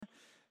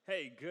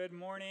Hey, good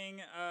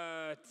morning,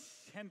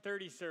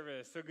 10:30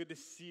 service. So good to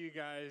see you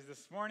guys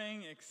this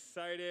morning.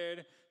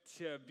 Excited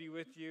to be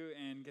with you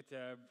and get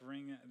to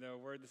bring the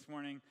word this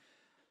morning.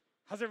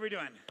 How's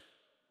everybody doing?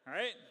 All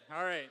right?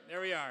 All right,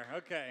 there we are.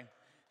 Okay.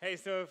 Hey,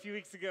 so a few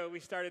weeks ago, we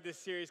started this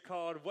series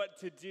called What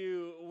to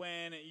Do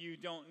When You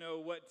Don't Know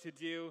What to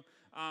Do.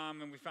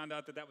 And we found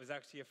out that that was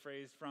actually a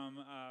phrase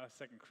from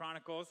 2nd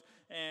Chronicles.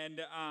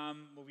 And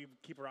we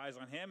keep our eyes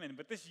on him.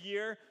 But this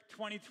year,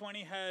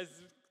 2020, has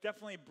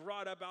definitely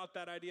brought about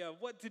that idea of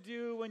what to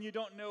do when you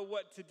don't know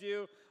what to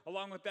do.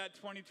 Along with that,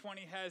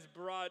 2020 has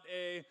brought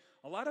a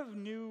lot of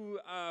new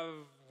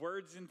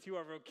words into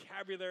our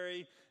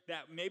vocabulary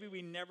that maybe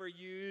we never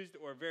used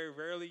or very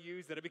rarely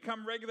used that have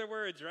become regular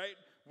words, right?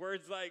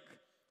 Words like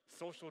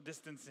social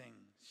distancing,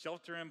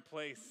 shelter in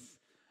place,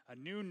 a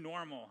new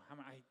normal.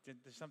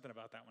 There's something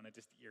about that one that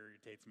just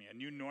irritates me. A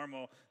new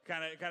normal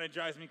kind of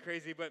drives me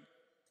crazy. But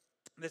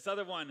this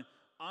other one,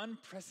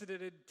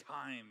 unprecedented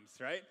times,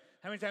 right?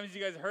 How many times have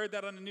you guys heard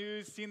that on the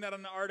news, seen that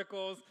on the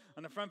articles,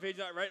 on the front page,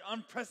 right?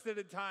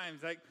 Unprecedented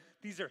times. Like,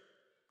 these are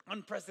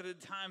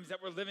unprecedented times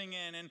that we're living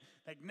in and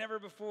like never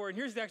before. And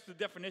here's the actual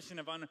definition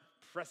of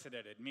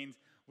unprecedented. It means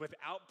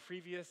without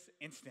previous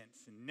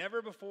instance,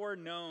 never before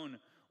known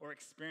or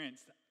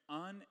experienced,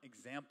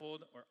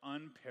 unexampled or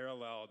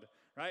unparalleled,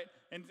 right?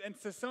 And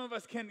so some of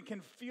us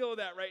can feel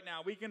that right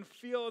now. We can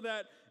feel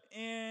that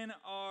in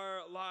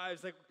our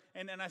lives. Like,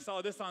 and I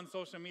saw this on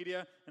social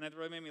media, and it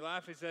really made me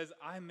laugh. It says,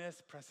 I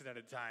miss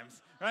precedented times,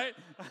 right?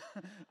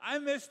 I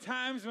miss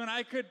times when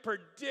I could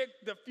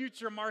predict the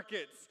future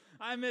markets.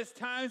 I miss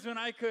times when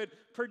I could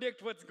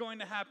predict what's going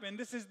to happen.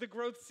 This is the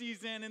growth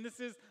season, and this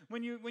is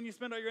when you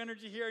spend all your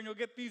energy here, and you'll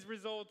get these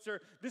results.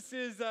 Or this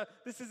is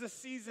a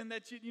season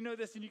that you know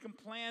this, and you can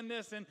plan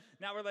this. And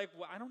now we're like,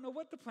 well, I don't know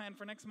what to plan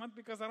for next month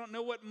because I don't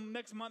know what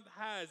next month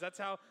has. That's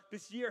how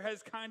this year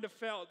has kind of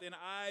felt, and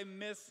I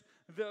miss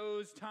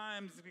those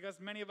times because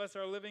many of us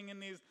are living in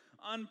these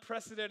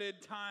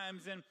unprecedented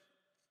times. And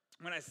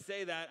when I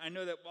say that, I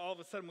know that all of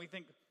a sudden we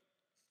think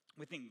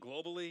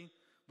globally,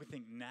 we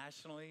think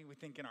nationally, we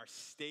think in our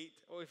state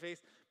what we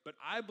face, but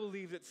I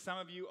believe that some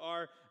of you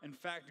are, in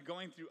fact,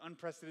 going through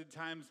unprecedented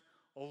times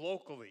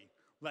locally.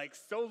 Like,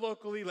 so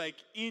locally, like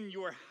in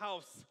your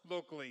house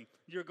locally,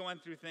 you're going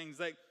through things.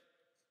 Like,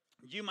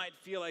 you might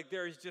feel like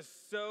there is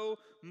just so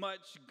much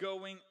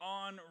going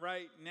on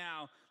right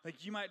now.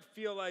 Like, you might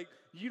feel like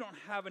you don't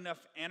have enough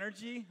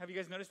energy. Have you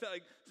guys noticed that?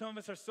 Like, some of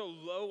us are so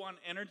low on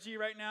energy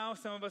right now.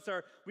 Some of us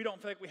we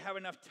don't feel like we have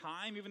enough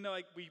time, even though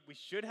like we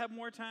should have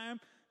more time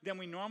than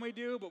we normally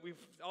do, but we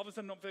all of a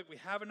sudden don't feel like we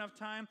have enough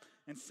time.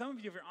 And some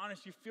of you, if you're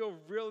honest, you feel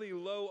really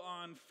low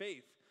on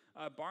faith.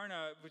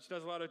 Barna, which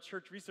does a lot of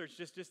church research,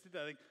 just did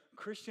that. Like,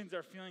 Christians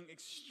are feeling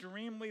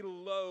extremely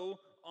low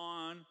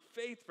on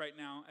faith right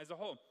now as a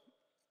whole.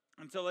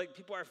 And so, like,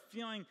 people are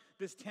feeling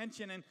this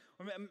tension, and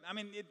I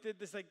mean,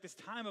 this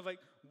time of like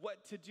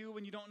what to do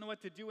when you don't know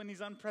what to do in these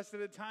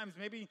unprecedented times.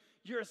 Maybe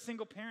you're a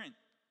single parent,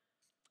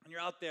 and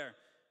you're out there,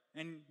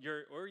 and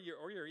you're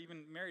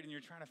even married, and you're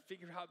trying to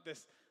figure out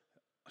this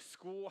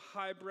school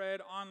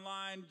hybrid,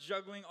 online,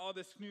 juggling all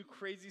this new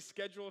crazy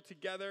schedule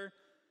together.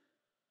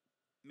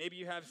 Maybe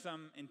you have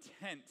some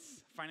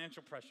intense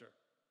financial pressure,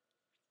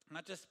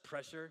 not just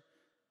pressure.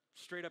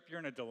 Straight up, you're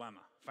in a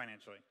dilemma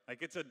financially.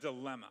 Like, it's a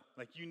dilemma.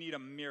 Like, you need a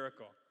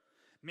miracle.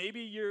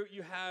 Maybe you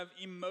have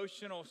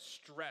emotional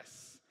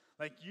stress.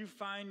 Like, you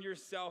find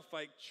yourself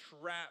like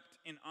trapped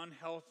in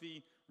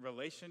unhealthy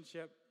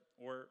relationship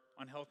or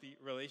unhealthy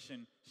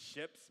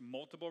relationships,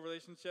 multiple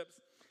relationships,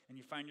 and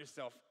you find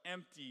yourself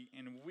empty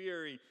and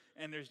weary,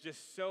 and there's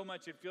just so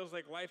much. It feels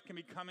like life can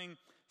be coming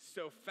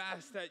so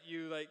fast that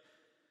you like,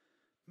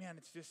 man,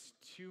 it's just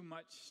too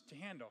much to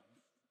handle.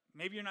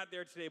 Maybe you're not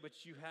there today,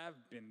 but you have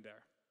been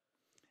there.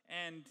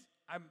 And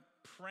I'm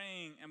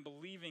praying and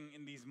believing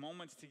in these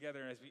moments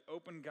together as we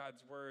open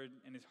God's word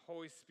and his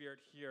Holy Spirit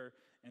here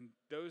and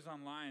those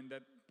online,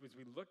 that as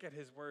we look at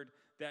his word,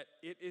 that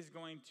it is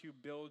going to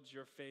build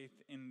your faith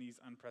in these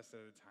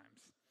unprecedented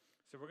times.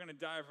 So we're going to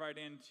dive right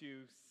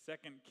into 2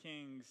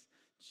 Kings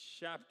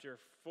chapter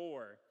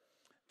 4.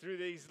 Through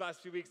these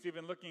last few weeks, we've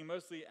been looking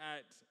mostly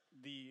at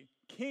the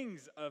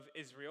kings of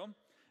Israel.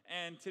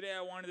 And today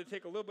I wanted to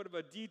take a little bit of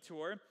a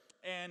detour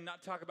and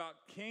not talk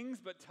about kings,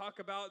 but talk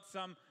about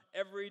some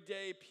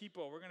everyday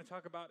people. We're going to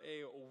talk about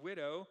a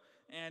widow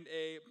and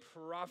a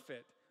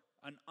prophet,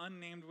 an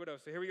unnamed widow.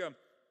 So here we go.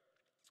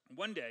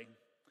 One day,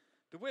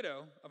 the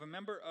widow of a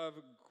member of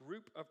a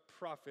group of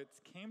prophets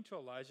came to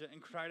Elijah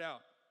and cried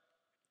out,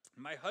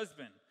 "My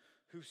husband,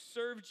 who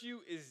served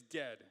you, is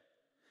dead,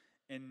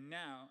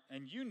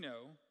 and you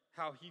know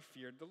how he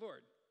feared the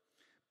Lord.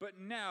 But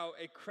now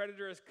a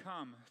creditor has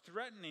come,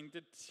 threatening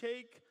to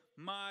take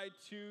my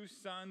 2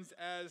 sons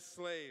as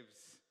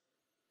slaves.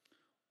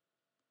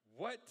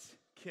 What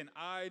can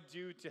I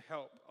do to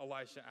help?"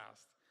 Elisha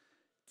asked.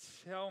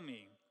 "Tell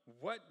me,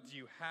 what do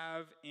you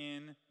have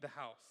in the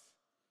house?"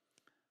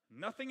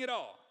 "Nothing at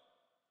all,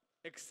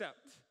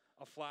 except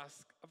a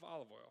flask of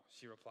olive oil,"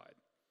 she replied.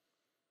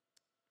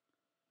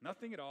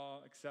 Nothing at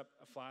all except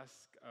a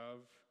flask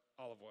of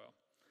olive oil.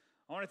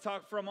 I want to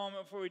talk for a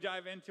moment before we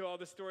dive into all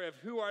the story of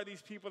who are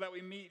these people that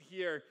we meet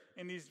here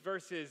in these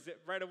verses.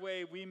 Right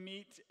away, we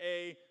meet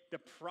the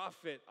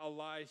prophet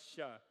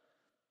Elisha.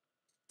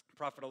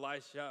 Prophet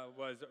Elisha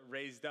was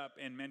raised up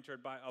and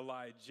mentored by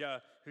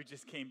Elijah, who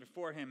just came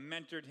before him,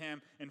 mentored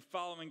him in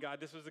following God.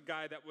 This was a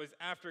guy that was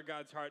after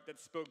God's heart, that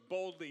spoke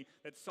boldly,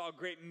 that saw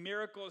great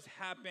miracles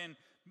happen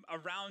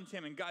around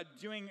him and God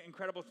doing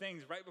incredible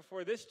things. Right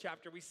before this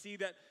chapter, we see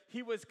that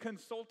he was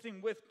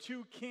consulting with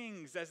two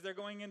kings as they're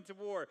going into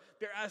war.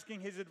 They're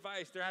asking his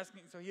advice.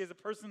 So he is a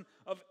person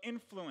of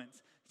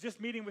influence.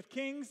 Just meeting with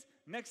kings.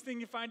 Next thing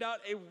you find out,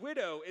 a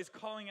widow is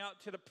calling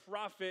out to the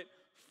prophet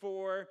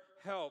for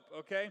help,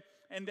 okay?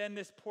 And then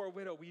this poor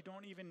widow, we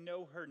don't even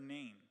know her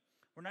name.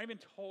 We're not even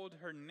told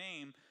her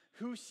name,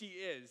 who she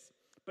is.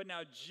 But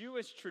now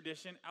Jewish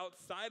tradition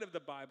outside of the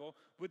Bible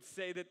would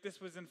say that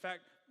this was, in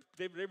fact,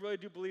 they really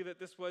do believe that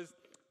this was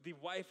the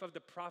wife of the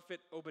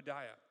prophet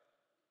Obadiah.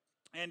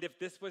 And if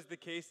this was the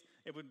case,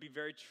 it would be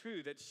very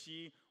true that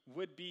she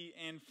would be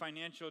in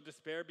financial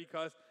despair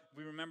because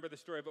we remember the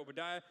story of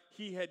Obadiah.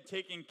 He had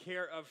taken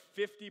care of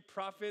 50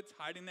 prophets,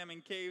 hiding them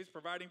in caves,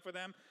 providing for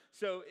them.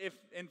 So if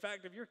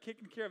you're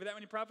taking care of that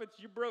many prophets,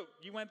 you're broke.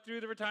 You went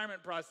through the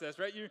retirement process,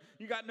 right?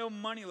 You got no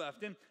money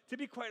left. And to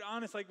be quite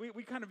honest, like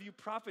we kind of view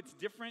prophets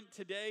different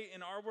today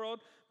in our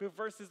world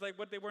versus like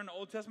what they were in the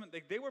Old Testament.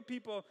 Like they were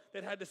people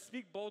that had to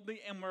speak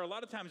boldly and were a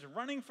lot of times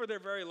running for their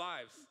very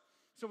lives.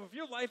 So if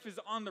your life is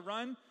on the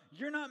run,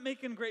 you're not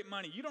making great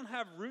money. You don't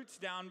have roots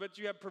down, but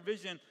you have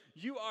provision.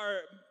 You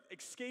are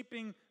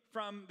escaping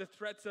from the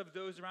threats of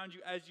those around you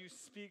as you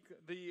speak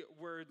the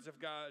words of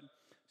God.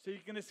 So you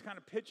can just kind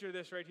of picture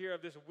this right here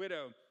of this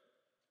widow.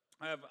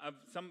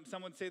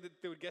 Some would say that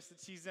they would guess that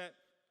she's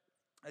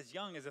as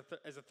young as a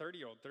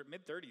 30-year-old,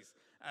 mid-30s,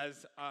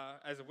 as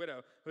a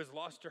widow who has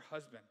lost her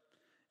husband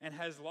and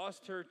has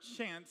lost her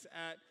chance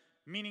at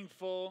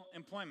meaningful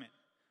employment.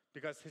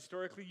 Because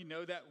historically, you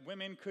know that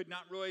women could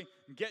not really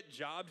get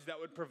jobs that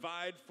would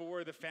provide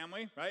for the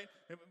family, right?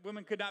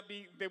 Women could not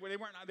be, they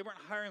weren't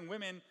hiring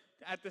women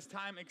at this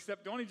time,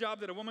 except the only job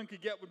that a woman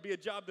could get would be a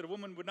job that a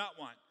woman would not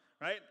want,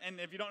 right?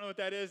 And if you don't know what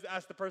that is,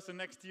 ask the person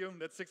next to you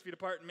that's 6 feet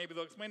apart, and maybe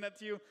they'll explain that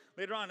to you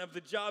later on, of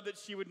the job that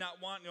she would not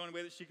want, the only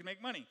way that she can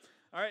make money,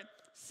 all right?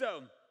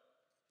 So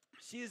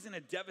she is in a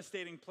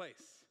devastating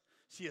place.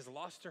 She has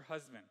lost her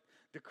husband.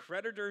 The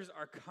creditors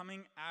are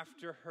coming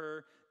after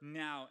her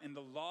now. And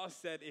the law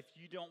said if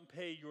you don't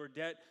pay your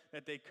debt,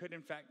 that they could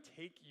in fact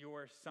take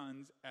your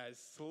sons as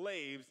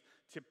slaves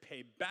to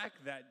pay back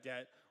that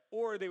debt,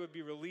 or they would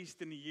be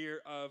released in the year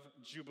of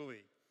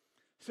Jubilee.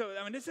 So,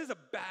 this is a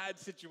bad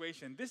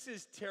situation. This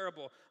is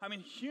terrible.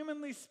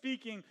 Humanly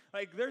speaking,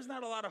 like, there's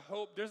not a lot of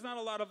hope. There's not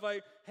a lot of,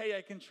 like, hey,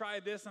 I can try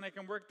this and I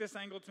can work this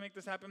angle to make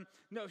this happen.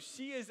 No,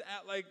 she is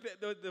at, like,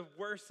 the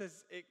worst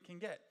as it can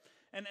get.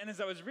 And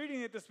as I was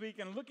reading it this week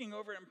and looking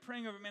over it and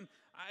praying over it, man,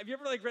 have you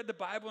ever like read the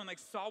Bible and like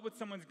saw what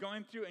someone's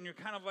going through and you're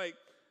kind of like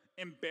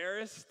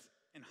embarrassed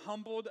and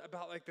humbled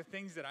about like the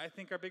things that I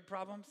think are big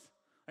problems?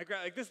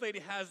 Like this lady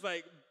has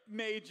like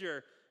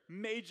major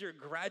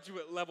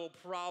graduate level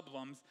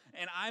problems,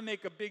 and I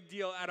make a big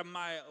deal out of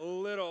my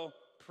little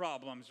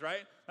problems,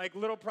 right? Like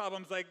little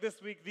problems like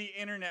this week, the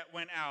internet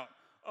went out.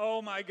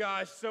 Oh my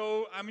gosh,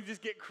 so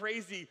just get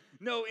crazy.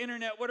 No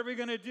internet, what are we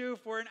gonna do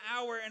for an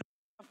hour and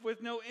a half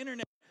with no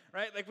internet?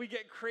 Right? Like we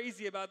get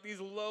crazy about these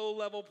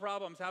low-level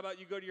problems. How about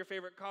you go to your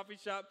favorite coffee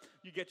shop,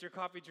 you get your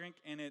coffee drink,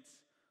 and it's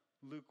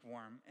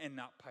lukewarm and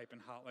not piping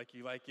hot like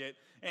you like it,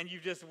 and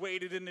you've just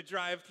waited in the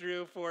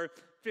drive-thru for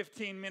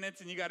 15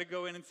 minutes, and you got to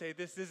go in and say,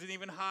 this isn't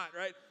even hot,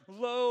 right?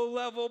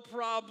 Low-level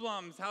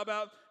problems. How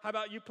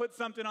about you put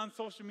something on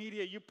social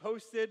media, you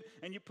posted,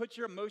 and you put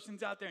your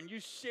emotions out there, and you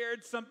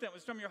shared something that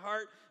was from your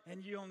heart,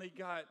 and you only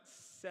got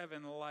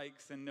 7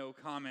 likes and no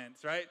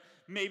comments, right?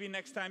 Maybe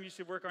next time you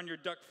should work on your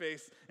duck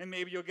face, and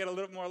maybe you'll get a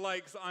little more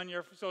likes on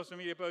your social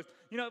media post.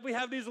 We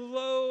have these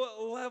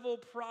low-level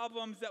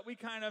problems that we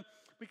kind of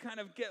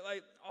get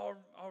like all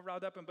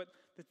riled up in. But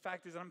the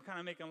fact is, I'm kind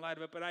of making light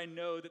of it, but I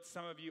know that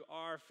some of you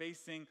are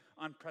facing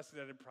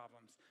unprecedented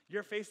problems.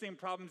 You're facing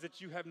problems that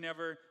you have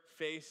never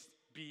faced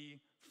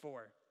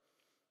before.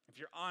 If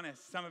you're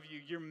honest, some of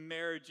you, your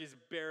marriage is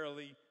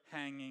barely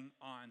hanging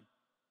on,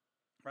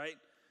 right?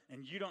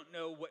 And you don't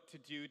know what to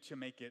do to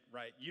make it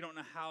right. You don't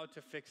know how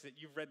to fix it.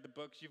 You've read the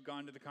books, you've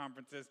gone to the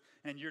conferences,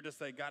 and you're just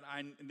like, God,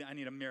 I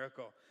need a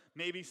miracle.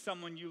 Maybe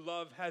someone you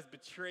love has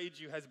betrayed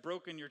you, has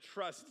broken your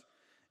trust,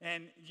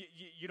 and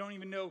you don't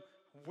even know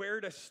where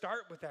to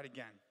start with that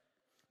again.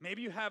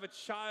 Maybe you have a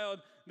child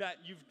that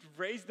you've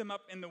raised them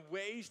up in the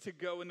ways to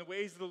go, in the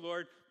ways of the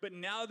Lord, but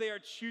now they are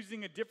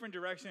choosing a different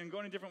direction and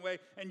going a different way,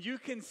 and you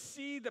can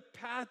see the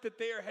path that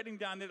they are heading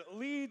down that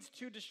leads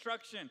to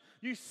destruction.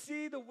 You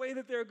see the way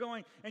that they're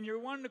going, and you're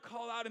wanting to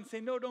call out and say,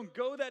 no, don't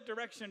go that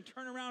direction.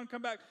 Turn around and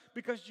come back,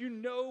 because you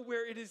know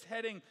where it is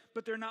heading,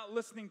 but they're not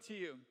listening to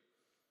you.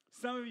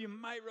 Some of you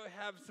might really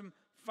have some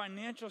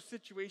financial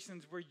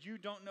situations where you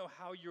don't know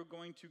how you're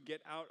going to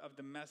get out of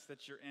the mess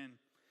that you're in.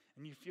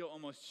 And you feel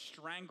almost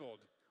strangled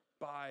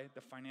by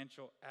the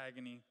financial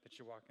agony that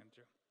you're walking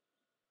through.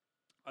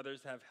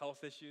 Others have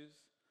health issues.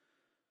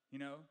 You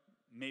know,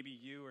 maybe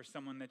you or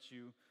someone that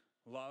you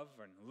love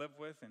and live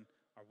with and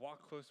or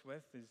walk close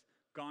with has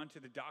gone to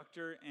the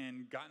doctor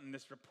and gotten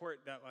this report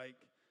that, like,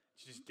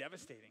 it's just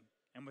devastating.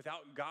 And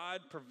without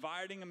God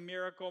providing a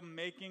miracle,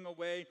 making a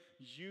way,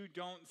 you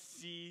don't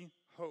see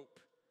hope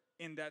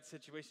in that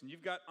situation.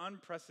 You've got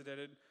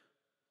unprecedented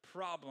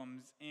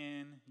problems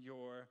in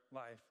your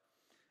life.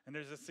 And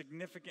there's a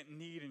significant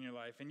need in your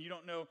life, and you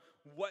don't know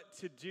what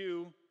to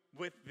do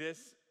with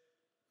this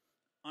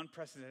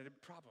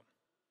unprecedented problem.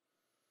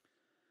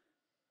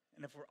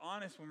 And if we're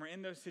honest, when we're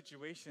in those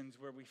situations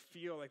where we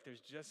feel like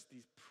there's just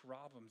these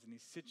problems and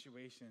these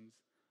situations,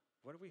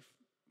 what do we,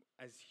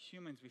 as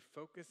humans, we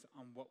focus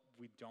on what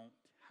we don't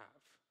have.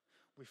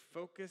 We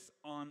focus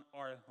on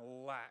our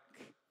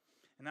lack.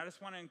 And I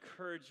just want to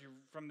encourage you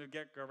from the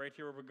get-go, right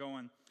here where we're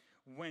going.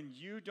 When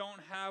you don't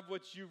have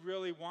what you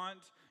really want,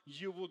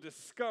 you will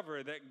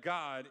discover that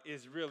God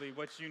is really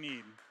what you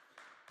need.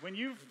 When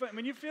you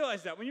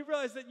realize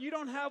that you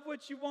don't have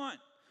what you want,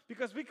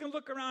 because we can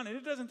look around, and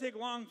it doesn't take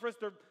long for us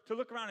to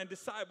look around and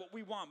decide what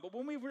we want. But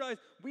when we realize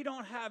we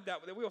don't have that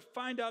we'll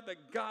find out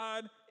that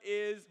God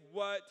is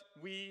what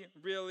we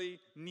really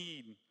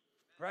need,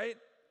 right?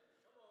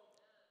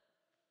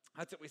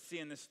 That's what we see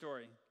in this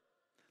story.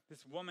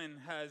 This woman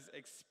has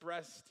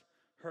expressed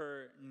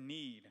her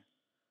need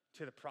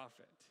to the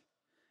prophet.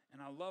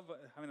 And I love,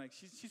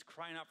 she's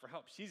crying out for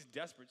help. She's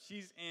desperate.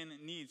 She's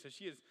in need. So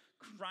she is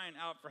crying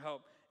out for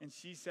help. And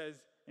she says,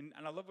 and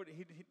I love what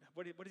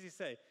does he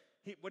say?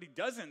 What he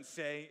doesn't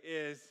say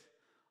is,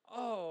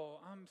 oh,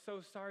 I'm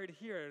so sorry to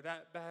hear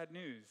that bad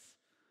news.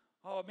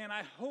 Oh, man,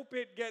 I hope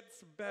it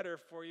gets better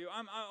for you.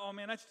 Oh,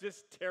 man, that's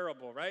just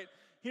terrible, right?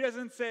 He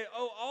doesn't say,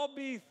 oh, I'll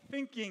be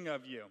thinking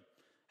of you.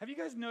 Have you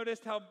guys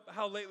noticed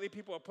how lately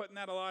people are putting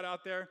that a lot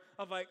out there?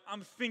 Of like,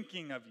 I'm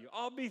thinking of you.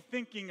 I'll be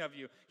thinking of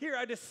you. Here,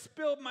 I just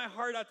spilled my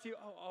heart out to you.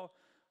 Oh,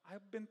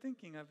 I've been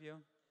thinking of you.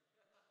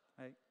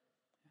 Like,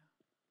 yeah.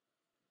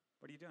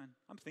 What are you doing?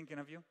 I'm thinking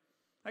of you.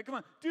 Like, come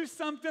on, do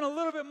something a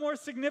little bit more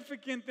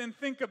significant than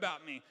think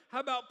about me.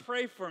 How about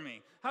pray for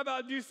me? How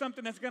about do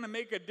something that's going to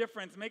make a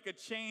difference, make a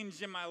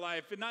change in my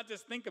life, and not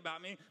just think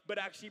about me, but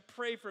actually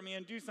pray for me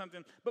and do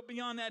something. But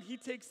beyond that, he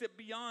takes it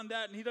beyond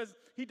that, and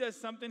he does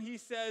something.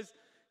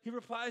 He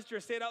replies to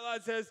her, say it out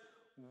loud, says,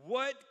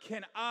 what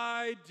can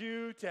I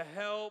do to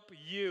help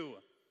you?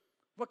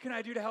 What can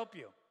I do to help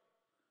you?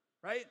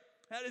 Right?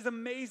 That is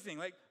amazing.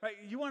 Like, right,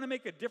 you want to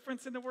make a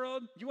difference in the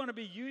world? You want to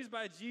be used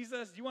by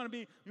Jesus? You want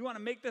to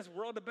make this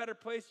world a better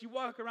place? You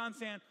walk around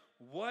saying,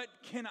 what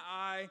can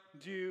I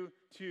do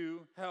to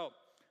help?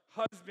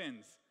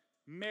 Husbands,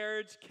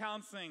 marriage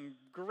counseling,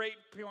 great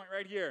point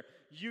right here.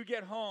 You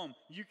get home,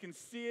 you can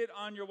see it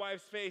on your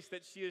wife's face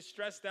that she is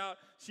stressed out.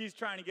 She's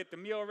trying to get the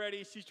meal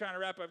ready. She's trying to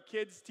wrap up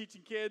kids,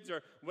 teaching kids,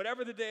 or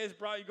whatever the day has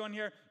brought you going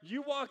here.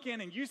 You walk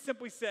in and you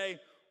simply say,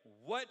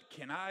 what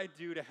can I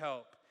do to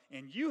help?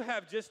 And you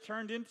have just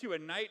turned into a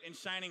knight in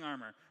shining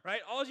armor,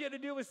 right? All you had to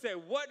do was say,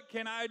 what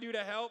can I do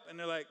to help? And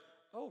they're like,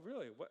 oh,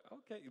 really? What?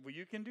 Okay, well,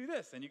 you can do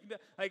this. And you can do,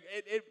 like,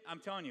 I'm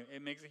telling you,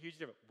 it makes a huge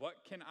difference.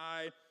 What can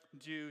I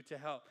do to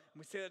help?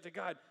 And we say that to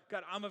God.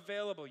 God, I'm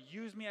available.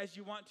 Use me as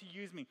you want to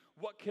use me.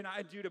 What can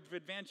I do to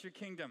advance your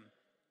kingdom?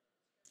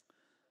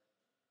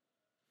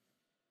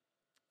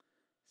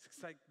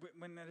 It's like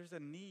when there's a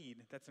need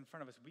that's in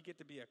front of us, we get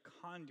to be a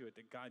conduit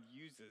that God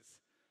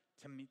uses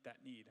to meet that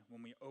need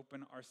when we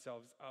open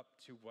ourselves up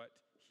to what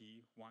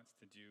he wants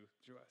to do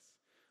through us.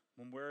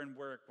 When we're in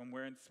work, when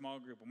we're in small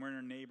group, when we're in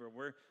our neighbor,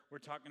 we're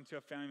talking to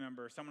a family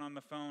member or someone on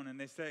the phone, and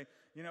they say,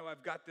 you know,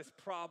 I've got this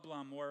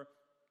problem, or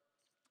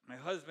my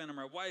husband or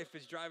my wife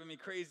is driving me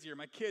crazy, or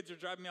my kids are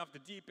driving me off the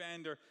deep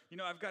end, or, you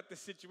know, I've got this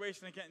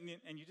situation,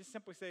 and you just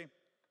simply say,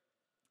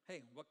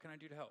 hey, what can I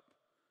do to help?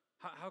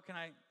 How can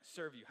I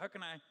serve you? How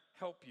can I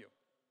help you?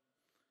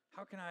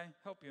 How can I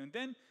help you? And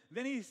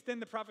then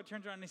the prophet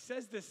turns around and he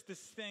says this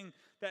thing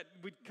that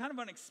we kind of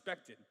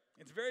unexpected.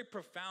 It's very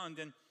profound,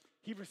 and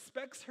he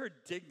respects her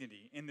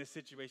dignity in this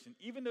situation.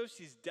 Even though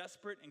she's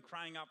desperate and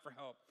crying out for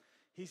help,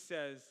 he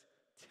says,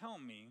 tell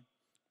me,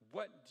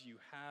 what do you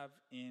have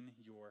in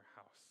your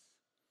house?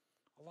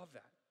 I love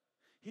that.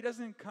 He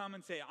doesn't come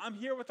and say, I'm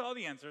here with all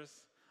the answers.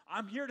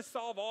 I'm here to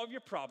solve all of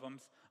your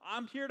problems.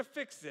 I'm here to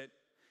fix it.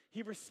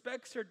 He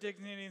respects her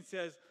dignity and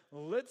says,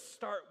 let's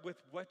start with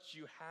what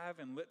you have,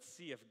 and let's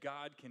see if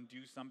God can do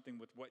something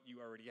with what you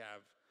already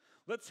have.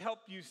 Let's help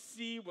you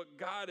see what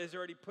God has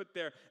already put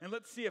there, and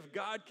let's see if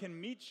God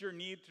can meet your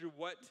need through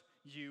what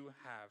you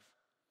have.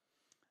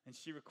 And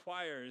she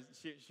replies,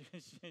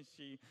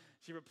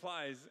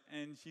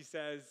 and she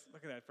says,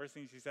 look at that, first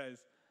thing she says,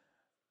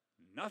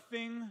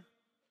 nothing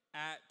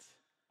at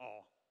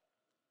all.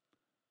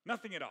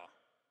 Nothing at all.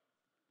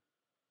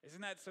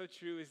 Isn't that so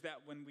true? Is that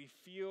when we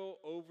feel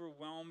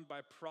overwhelmed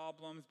by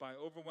problems,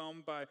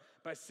 overwhelmed by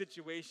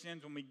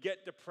situations, when we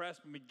get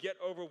depressed, when we get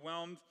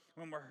overwhelmed,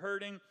 when we're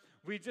hurting,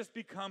 we just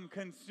become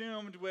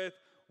consumed with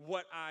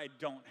what I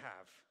don't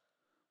have.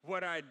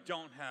 What I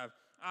don't have.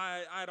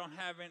 I don't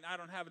have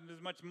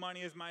as much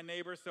money as my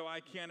neighbor, so I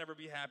can't ever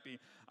be happy.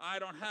 I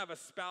don't have a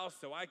spouse,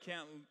 so I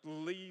can't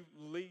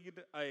lead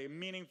a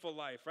meaningful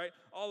life, right?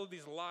 All of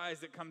these lies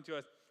that come to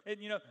us. And,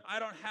 I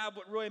don't have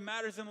what really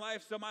matters in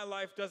life, so my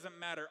life doesn't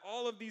matter.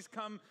 All of these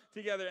come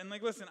together. And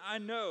listen, I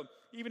know,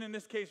 even in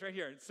this case right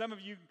here, some of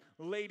you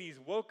ladies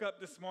woke up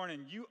this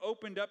morning. You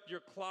opened up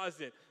your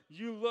closet.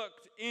 You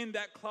looked in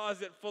that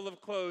closet full of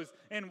clothes.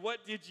 And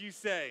what did you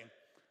say?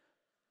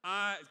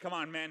 Come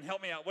on, man,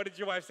 help me out. What did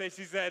your wife say?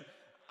 She said,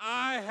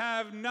 I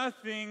have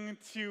nothing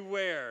to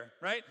wear,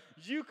 right?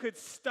 You could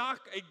stock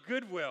a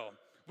Goodwill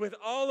with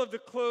all of the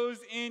clothes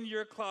in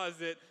your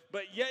closet,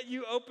 but yet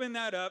you open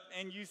that up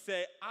and you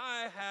say,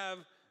 I have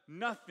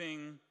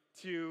nothing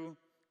to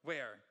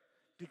wear.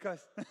 Because,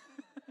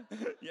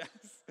 yes,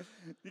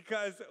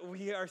 because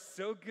we are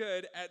so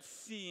good at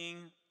seeing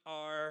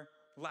our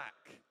lack.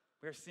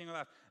 We're seeing our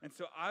lack. And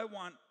so I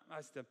want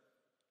us to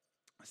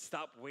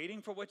stop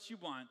waiting for what you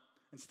want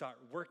and start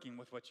working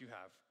with what you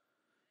have.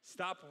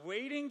 Stop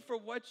waiting for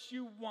what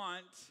you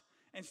want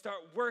and start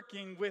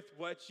working with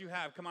what you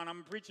have. Come on,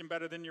 I'm preaching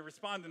better than you're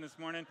responding this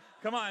morning.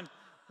 Come on,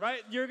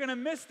 right? You're going to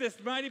miss this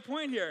mighty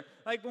point here.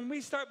 Like when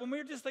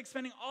we're just like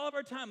spending all of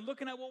our time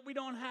looking at what we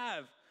don't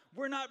have,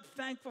 we're not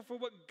thankful for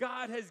what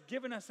God has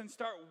given us and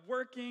start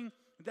working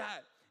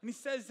that. And he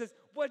says,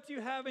 what do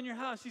you have in your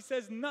house? He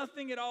says,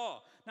 nothing at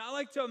all. Now, I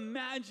like to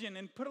imagine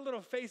and put a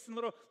little face and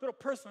little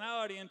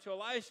personality into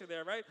Elisha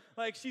there, right?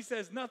 Like she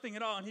says, nothing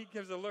at all, and he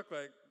gives a look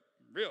like,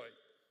 really?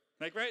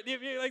 Like, right?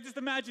 Like, just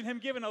imagine him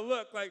giving a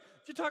look like,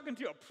 you're talking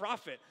to a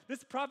prophet.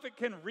 This prophet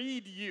can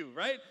read you,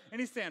 right?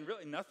 And he's saying,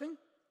 really, nothing?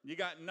 You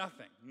got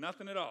nothing.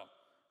 Nothing at all.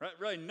 Right?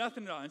 Really,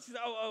 nothing at all. And she's,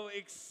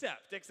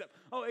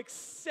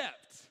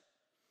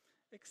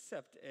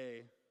 except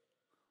a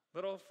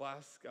little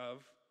flask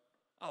of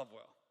olive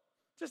oil.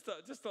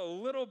 Just a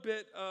little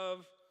bit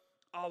of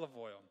olive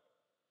oil.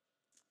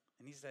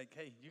 And he's like,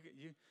 hey,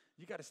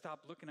 you got to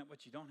stop looking at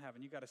what you don't have,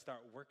 and you got to start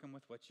working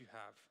with what you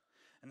have.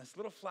 And this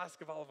little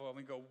flask of olive oil,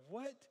 we go,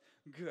 what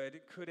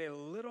good could a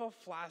little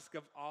flask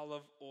of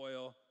olive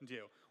oil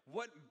do?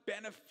 What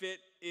benefit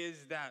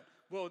is that?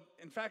 Well,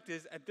 in fact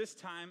is, at this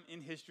time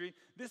in history,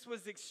 this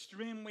was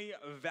extremely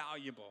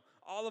valuable.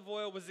 Olive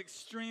oil was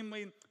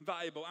extremely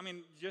valuable. I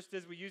mean, just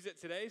as we use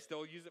it today,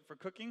 still use it for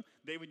cooking,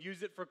 they would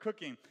use it for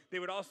cooking. They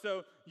would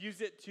also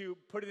use it to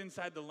put it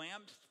inside the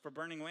lamps, for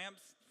burning lamps,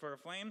 for a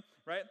flame,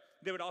 right?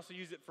 They would also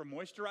use it for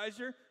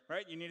moisturizer,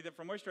 right? You needed it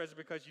for moisturizer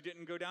because you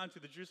didn't go down to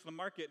the Jerusalem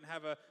market and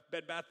have a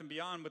Bed Bath &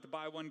 Beyond with the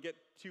buy one, get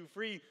two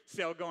free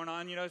sale going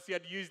on, so you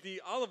had to use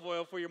the olive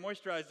oil for your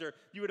moisturizer.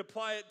 You would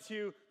apply it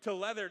to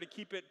leather to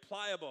keep it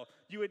pliable.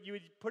 You would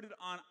put it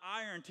on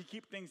iron to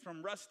keep things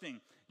from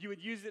rusting. You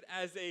would use it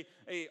as a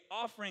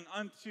offering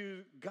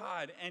unto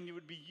God, and it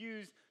would be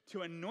used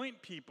to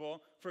anoint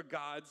people for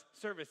God's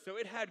service. So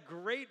it had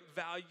great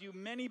value,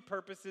 many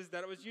purposes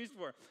that it was used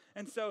for.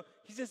 And so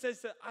he just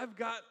says, I've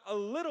got a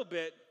little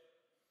bit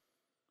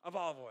of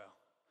olive oil.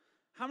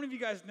 How many of you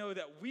guys know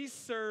that we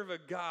serve a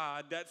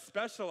God that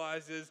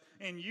specializes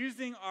in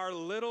using our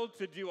little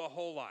to do a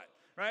whole lot?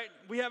 Right?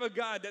 We have a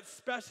God that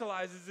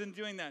specializes in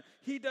doing that.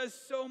 He does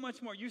so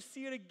much more. You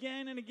see it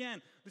again and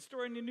again. The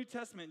story in the New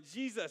Testament,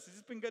 Jesus has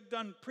just been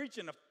done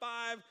preaching to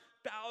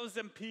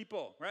 5,000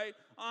 people, right,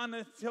 on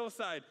the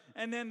hillside.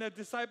 And then the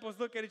disciples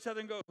look at each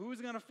other and go,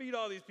 who's going to feed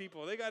all these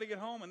people? They got to get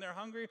home and they're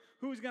hungry.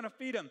 Who's going to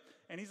feed them?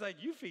 And he's like,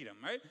 you feed them,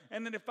 right?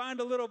 And then they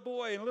find a little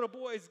boy, and the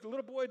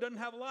little boy doesn't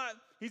have a lot.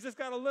 He's just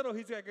got a little.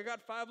 He's like, I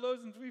got 5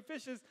 loaves and 3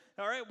 fishes.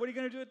 All right, what are you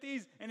going to do with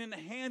these? And in the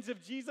hands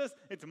of Jesus,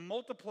 it's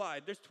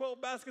multiplied. There's 12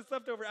 baskets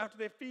left over after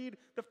they feed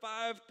the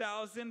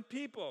 5,000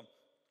 people.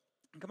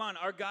 Come on,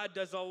 our God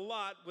does a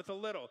lot with a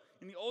little.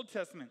 In the Old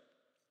Testament,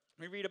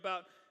 we read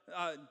about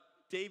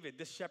David,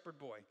 this shepherd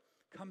boy,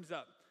 comes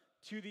up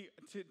to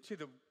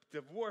the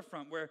war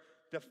front where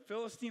the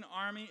Philistine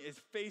army is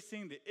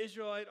facing the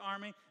Israelite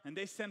army, and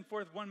they send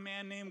forth one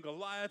man named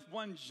Goliath,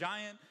 one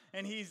giant,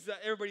 and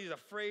everybody's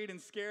afraid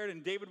and scared,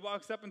 and David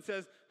walks up and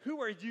says,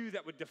 who are you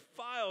that would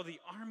defile the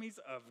armies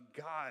of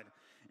God?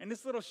 And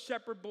this little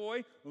shepherd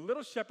boy,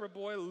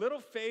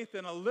 little faith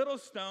and a little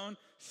stone,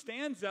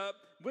 stands up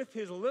with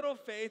his little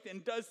faith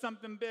and does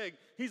something big.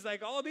 He's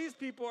like, all these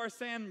people are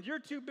saying, you're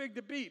too big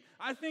to beat.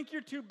 I think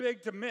you're too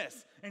big to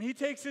miss. And he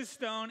takes his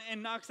stone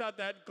and knocks out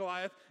that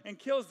Goliath and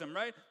kills them,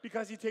 right?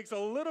 Because he takes a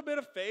little bit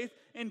of faith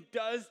and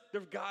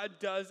God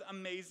does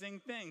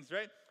amazing things,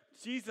 right?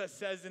 Jesus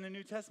says in the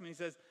New Testament, he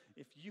says,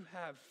 if you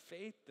have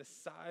faith the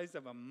size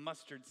of a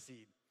mustard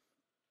seed,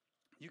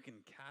 you can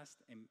cast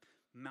a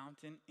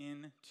mountain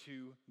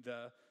into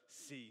the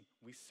sea.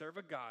 We serve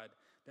a God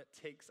that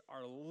takes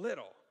our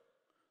little,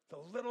 the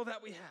little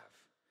that we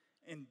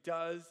have, and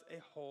does a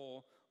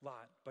whole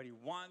lot. But he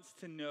wants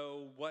to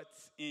know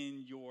what's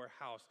in your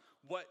house.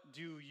 What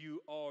do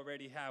you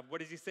already have? What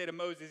does he say to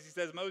Moses? He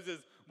says, Moses,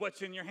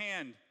 what's in your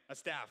hand? A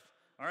staff.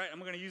 All right, I'm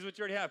going to use what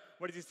you already have.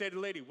 What does he say to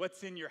the lady?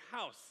 What's in your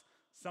house?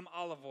 Some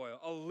olive oil,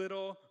 a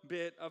little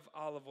bit of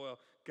olive oil.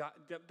 God,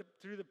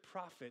 through the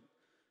prophet,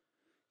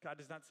 God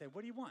does not say,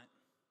 what do you want?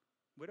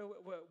 What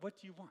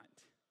do you want?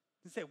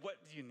 He doesn't say, what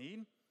do you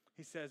need?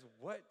 He says,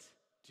 what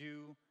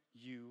do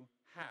you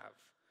have?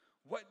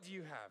 What do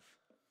you have?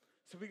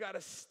 So we got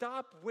to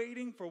stop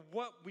waiting for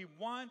what we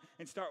want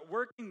and start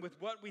working with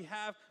what we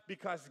have,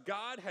 because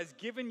God has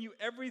given you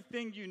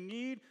everything you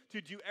need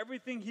to do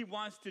everything he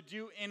wants to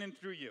do in and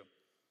through you.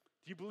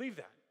 Do you believe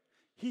that?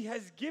 He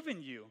has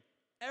given you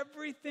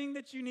everything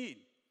that you need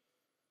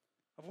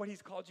of what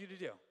he's called you to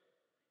do.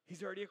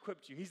 He's already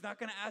equipped you. He's not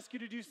going to ask you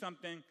to do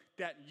something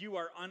that you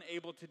are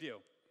unable to do.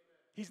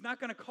 He's not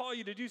going to call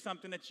you to do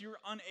something that you're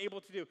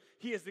unable to do.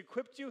 He has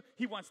equipped you.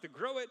 He wants to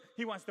grow it.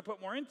 He wants to put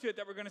more into it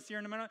that we're going to see here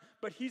in a minute.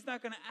 But he's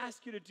not going to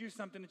ask you to do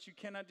something that you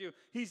cannot do.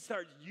 He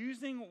starts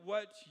using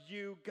what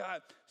you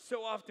got.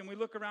 So often we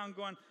look around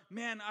going,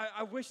 man,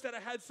 I wish that I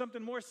had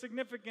something more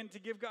significant to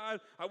give God.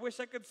 I wish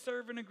I could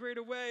serve in a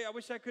greater way. I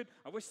wish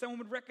someone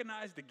would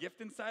recognize the gift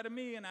inside of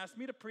me and ask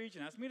me to preach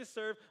and ask me to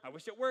serve. I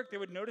wish at work they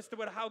would notice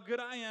how good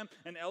I am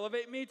and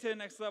elevate me to the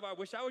next level. I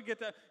wish I would get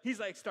that. He's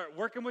like, start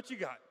working what you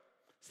got.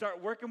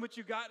 Start working what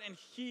you got, and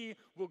he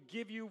will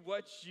give you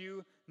what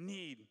you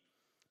need.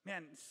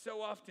 Man,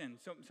 so often,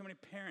 so many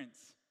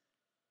parents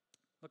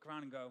look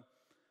around and go,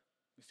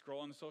 we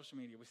scroll on the social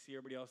media, we see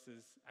everybody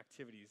else's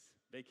activities,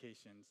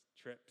 vacations,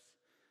 trips,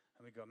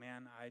 and we go,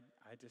 man, I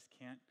just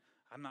can't.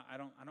 I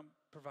don't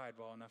provide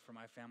well enough for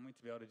my family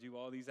to be able to do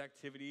all these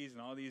activities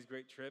and all these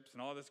great trips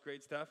and all this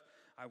great stuff.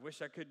 I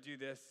wish I could do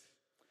this.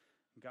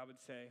 And God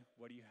would say,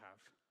 what do you have?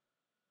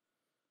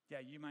 Yeah,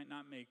 you might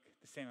not make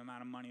the same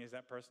amount of money as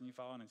that person you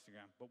follow on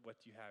Instagram, but what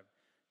do you have?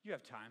 You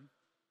have time.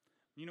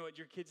 You know what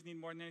your kids need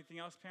more than anything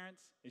else,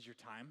 parents? Is your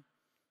time.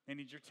 They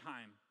need your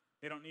time.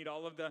 They don't need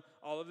all of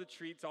the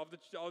treats, all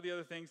the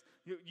other things.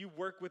 You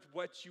work with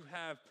what you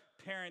have.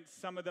 Parents,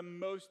 one of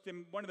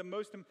the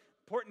most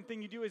important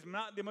thing you do is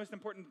not the most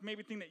important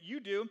maybe thing that you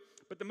do,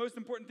 but the most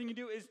important thing you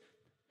do is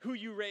who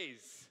you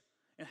raise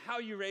and how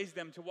you raise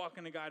them to walk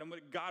into God and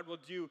what God will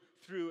do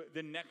through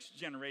the next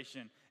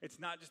generation. It's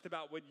not just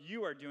about what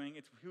you are doing,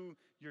 it's who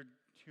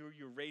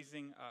you're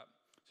raising up.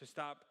 So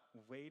stop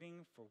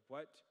waiting for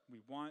what we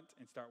want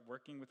and start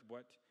working with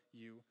what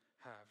you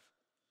have.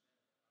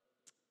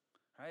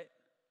 Right?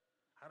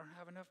 I don't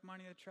have enough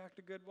money to attract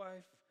a good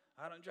wife.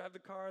 I don't drive the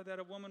car that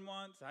a woman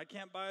wants. I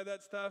can't buy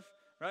that stuff.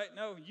 Right?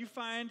 No, you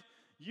find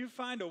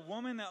a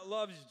woman that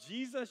loves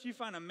Jesus, you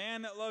find a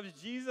man that loves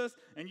Jesus,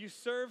 and you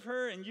serve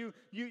her, and you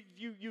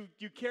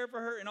care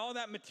for her, and all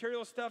that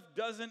material stuff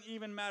doesn't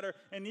even matter.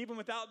 And even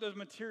without those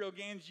material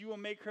gains, you will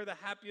make her the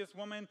happiest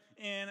woman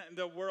in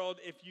the world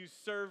if you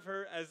serve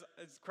her as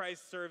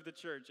Christ served the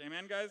church.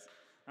 Amen, guys?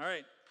 All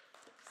right.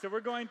 So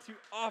we're going to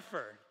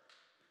offer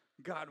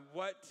God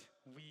what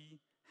we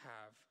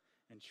have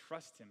and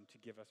trust him to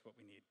give us what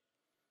we need.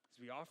 As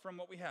we offer him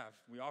what we have,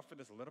 we offer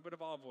this little bit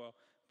of olive oil.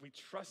 We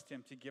trust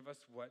him to give us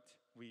what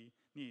we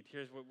need.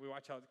 Here's what we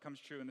watch how it comes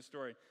true in the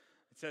story.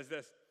 It says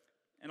this,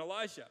 and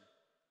Elijah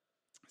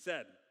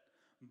said,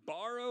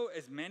 borrow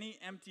as many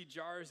empty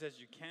jars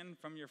as you can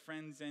from your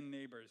friends and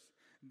neighbors.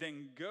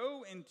 Then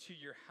go into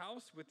your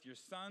house with your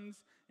sons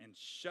and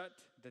shut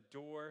the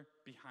door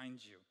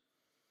behind you.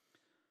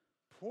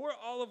 Pour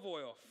olive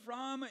oil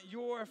from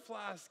your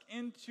flask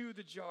into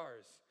the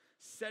jars,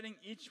 setting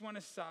each one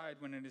aside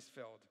when it is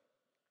filled.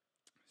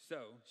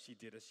 So she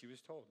did as she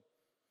was told.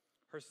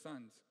 Her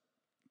sons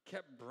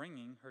kept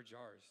bringing her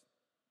jars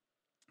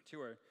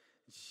to her.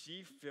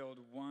 She filled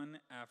one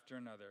after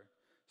another.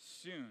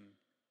 Soon,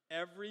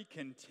 every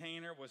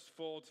container was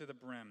full to the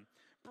brim.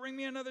 Bring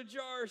me another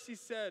jar, she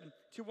said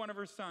to one of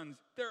her sons.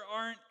 There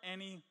aren't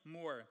any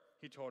more,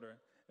 he told her.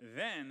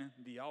 Then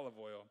the olive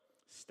oil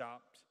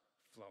stopped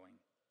flowing.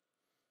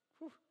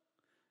 Whew.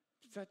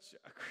 Such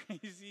a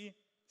crazy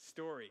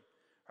story,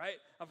 right?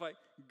 Of like,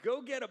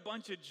 go get a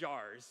bunch of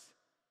jars.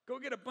 Go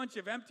get a bunch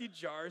of empty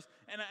jars,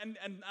 and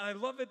I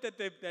love it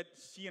that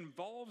she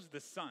involves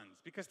the sons,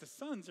 because the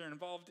sons are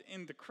involved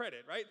in the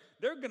credit, right?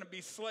 They're going to be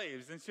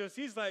slaves, and so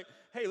she's like,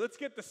 hey, let's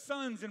get the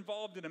sons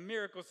involved in a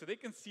miracle so they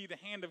can see the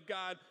hand of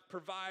God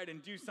provide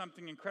and do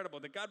something incredible,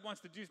 that God wants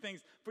to do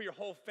things for your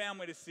whole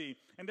family to see,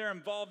 and they're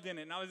involved in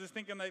it. And I was just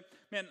thinking, like,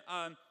 man,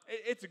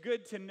 it's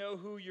good to know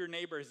who your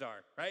neighbors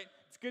are, right?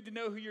 It's good to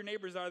know who your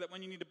neighbors are, that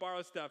when you need to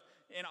borrow stuff.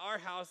 In our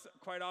house,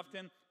 quite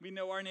often, we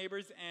know our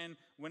neighbors, and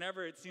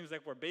whenever it seems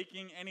like we're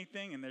baking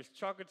anything and there's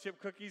chocolate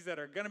chip cookies that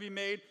are going to be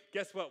made,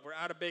 guess what? We're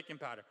out of baking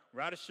powder.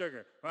 We're out of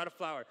sugar. We're out of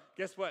flour.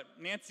 Guess what?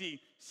 Nancy,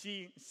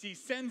 she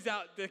sends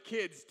out the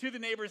kids to the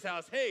neighbor's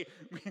house. Hey,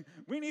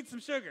 we need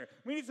some sugar.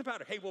 We need some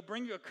powder. Hey, we'll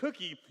bring you a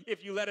cookie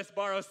if you let us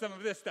borrow some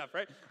of this stuff,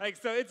 right? Like,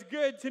 so it's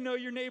good to know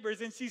your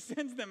neighbors, and she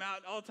sends them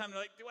out all the time. They're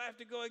like, do I have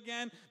to go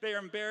again? They are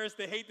embarrassed.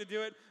 They hate to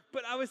do it.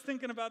 But I was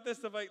thinking about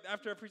this, of like,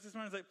 after I preached this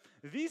morning, I was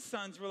like, these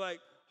sons were like,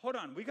 hold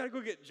on, we got to go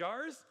get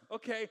jars?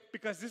 Okay,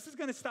 because this is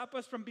going to stop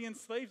us from being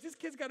slaves. This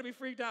kid's got to be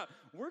freaked out.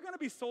 We're going to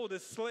be sold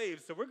as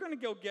slaves, so we're going to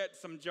go get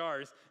some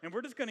jars, and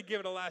we're just going to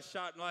give it a last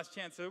shot and last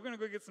chance. So we're going to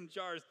go get some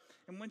jars.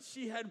 And when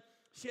she had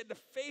the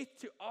faith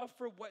to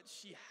offer what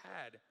she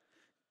had,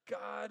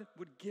 God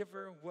would give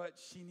her what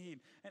she needed.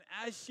 And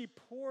as she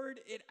poured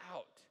it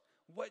out,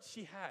 what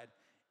she had,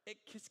 it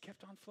just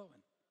kept on flowing.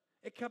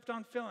 It kept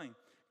on filling.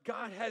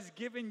 God has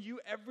given you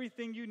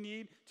everything you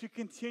need to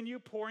continue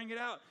pouring it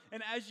out.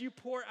 And as you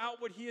pour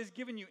out what he has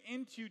given you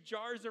into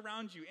jars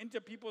around you, into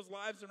people's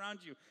lives around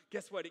you,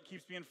 guess what? It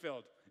keeps being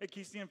filled. It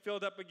keeps being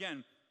filled up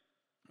again.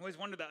 I always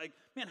wondered that, like,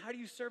 man, how do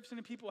you serve so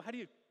many people? How do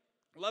you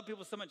love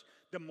people so much?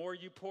 The more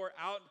you pour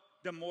out,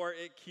 the more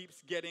it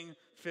keeps getting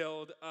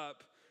filled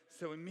up.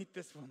 So we meet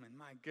this woman.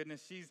 My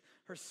goodness,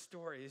 her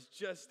story is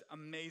just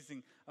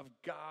amazing of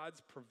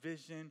God's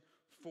provision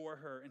for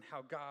her and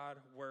how God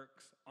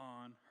works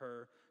on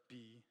her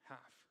behalf.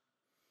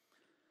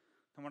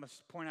 I want to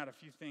point out a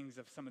few things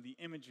of some of the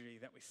imagery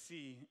that we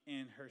see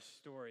in her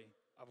story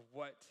of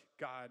what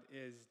God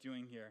is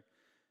doing here,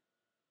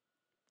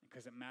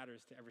 because it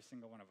matters to every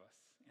single one of us,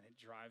 and it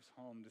drives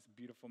home this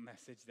beautiful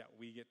message that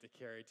we get to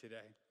carry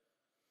today.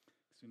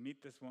 So we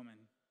meet this woman,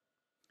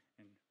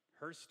 and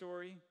her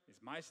story is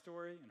my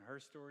story, and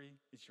her story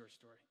is your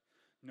story.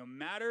 No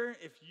matter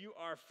if you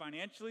are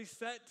financially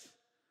set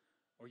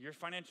or you're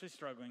financially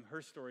struggling,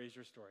 her story is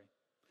your story.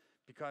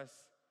 Because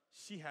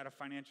she had a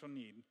financial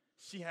need.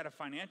 She had a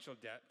financial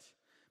debt.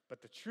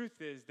 But the truth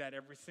is that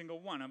every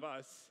single one of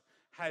us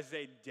has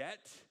a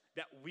debt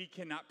that we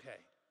cannot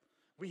pay.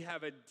 We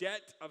have a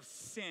debt of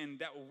sin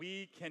that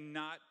we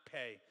cannot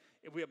pay.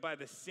 By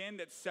the sin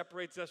that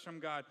separates us from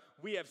God,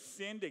 we have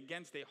sinned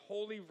against a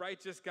holy,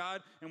 righteous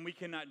God, and we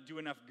cannot do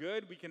enough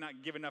good. We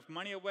cannot give enough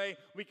money away.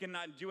 We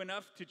cannot do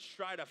enough to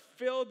try to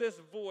fill this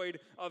void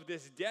of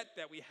this debt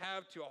that we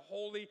have to a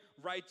holy,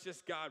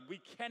 righteous God. We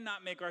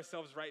cannot make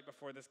ourselves right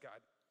before this God.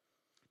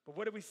 But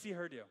what do we see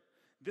her do?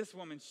 This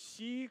woman,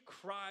 she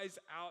cries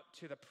out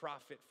to the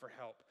prophet for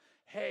help.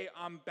 Hey,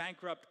 I'm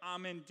bankrupt,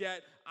 I'm in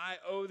debt, I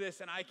owe this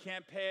and I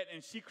can't pay it.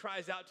 And she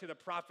cries out to the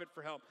prophet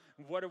for help.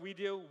 What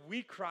do?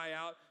 We cry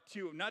out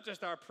to not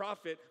just our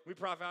prophet, we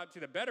cry out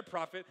to the better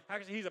prophet.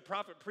 Actually, he's a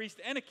prophet,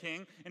 priest, and a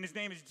king, and his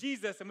name is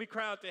Jesus, and we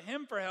cry out to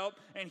him for help,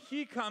 and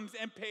he comes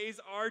and pays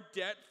our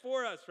debt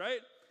for us, right?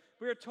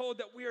 We are told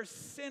that we are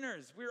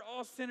sinners. We are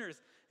all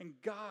sinners. And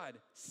God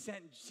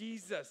sent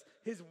Jesus,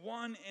 his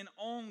one and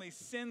only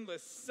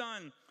sinless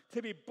son,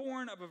 to be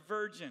born of a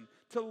virgin,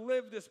 to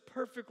live this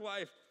perfect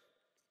life.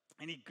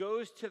 And he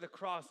goes to the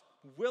cross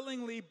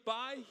willingly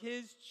by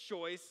his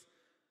choice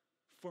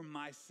for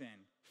my sin,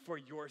 for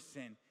your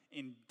sin,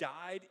 and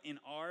died in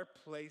our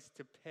place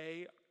to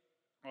pay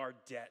our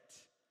debt.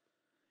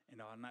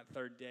 And on that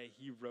third day,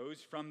 he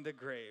rose from the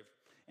grave.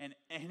 And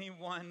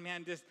anyone,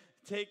 man, just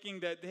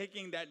taking that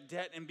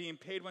debt and being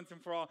paid once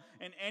and for all,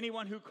 and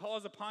anyone who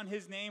calls upon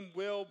his name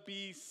will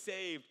be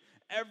saved.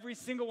 Every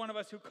single one of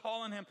us who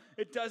call on him,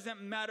 it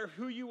doesn't matter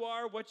who you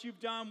are, what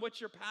you've done,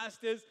 what your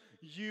past is,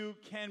 you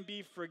can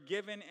be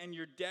forgiven and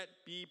your debt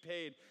be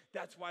paid.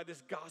 That's why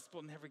this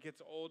gospel never gets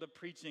old of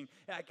preaching.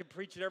 I could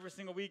preach it every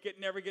single week.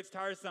 It never gets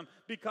tiresome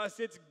because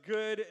it's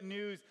good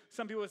news.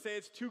 Some people say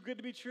it's too good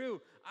to be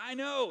true. I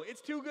know,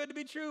 it's too good to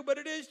be true, but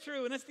it is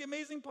true, and that's the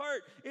amazing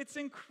part. It's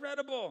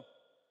incredible.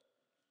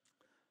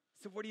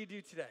 So what do you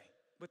do today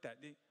with that?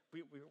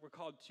 We're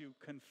called to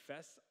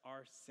confess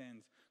our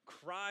sins.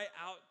 Cry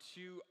out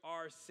to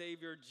our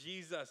Savior,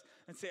 Jesus,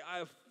 and say, I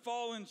have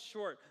fallen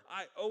short.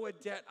 I owe a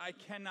debt I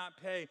cannot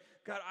pay.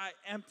 God, I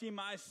empty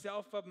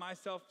myself of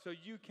myself so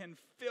you can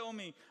fill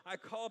me. I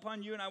call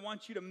upon you, and I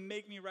want you to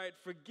make me right.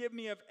 Forgive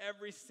me of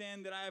every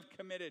sin that I have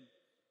committed.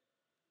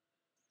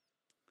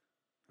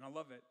 And I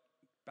love it.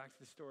 Back to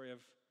the story of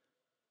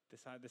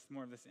this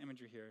more of this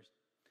imagery here.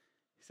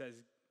 The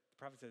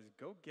prophet says,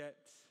 go get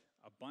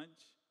a bunch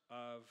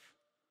of,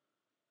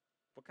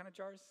 what kind of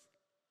jars?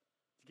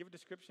 To give a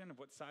description of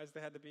what size they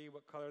had to be,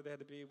 what color they had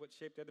to be, what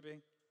shape they had to be.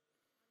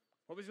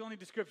 What was the only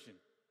description?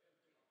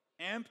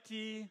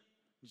 Empty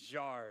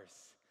jars.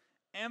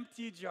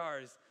 Empty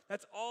jars.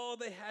 That's all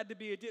they had to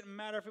be. It didn't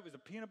matter if it was a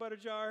peanut butter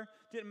jar.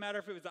 It didn't matter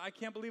if it was, I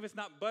can't believe it's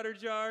not butter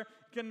jar. It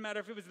didn't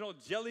matter if it was an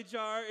old jelly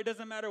jar. It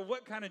doesn't matter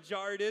what kind of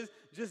jar it is.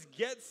 Just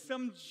get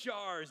some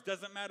jars.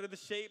 Doesn't matter the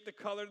shape, the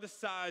color, the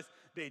size.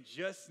 They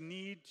just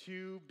need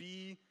to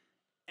be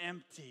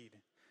emptied.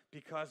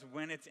 Because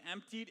when it's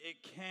emptied,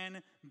 it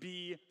can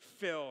be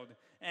filled,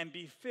 and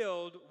be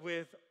filled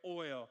with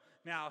oil.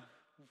 Now,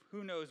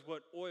 who knows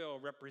what oil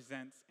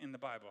represents in the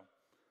Bible?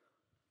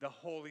 The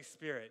Holy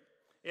Spirit.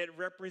 It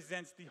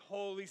represents the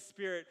Holy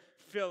Spirit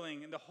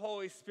filling, and the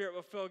Holy Spirit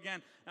will fill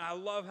again. And I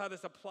love how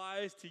this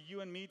applies to you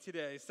and me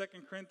today. 2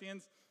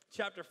 Corinthians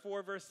chapter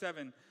 4, verse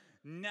 7.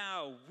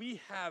 Now we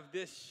have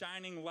this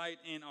shining light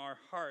in our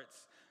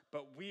hearts,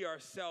 but we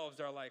ourselves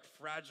are like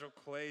fragile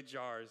clay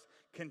jars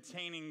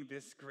containing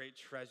this great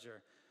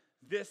treasure.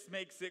 This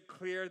makes it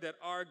clear that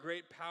our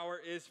great power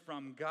is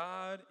from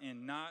God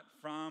and not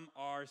from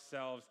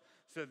ourselves.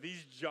 So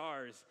these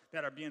jars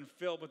that are being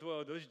filled with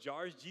oil, those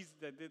jars,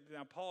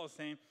 Paul is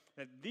saying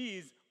that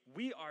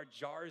we are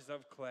jars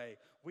of clay.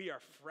 We are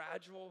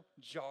fragile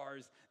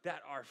jars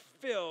that are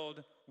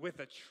filled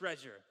with a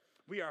treasure.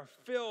 We are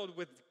filled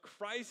with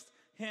Christ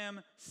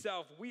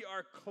himself. We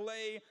are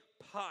clay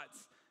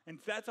pots. And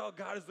that's all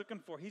God is looking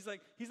for. He's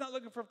not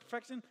looking for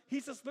perfection.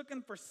 He's just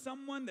looking for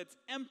someone that's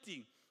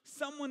empty,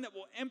 Someone that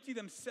will empty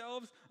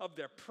themselves of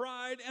their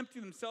pride, empty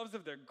themselves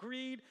of their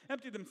greed,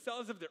 empty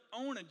themselves of their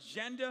own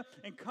agenda,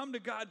 and come to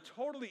God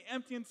totally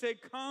empty and say,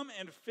 come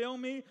and fill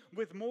me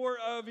with more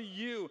of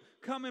you.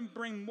 Come and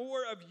bring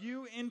more of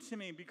you into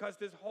me, because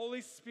this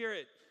Holy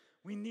Spirit,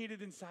 we need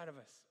it inside of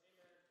us.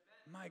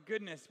 My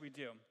goodness, we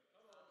do.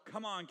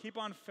 Come on, keep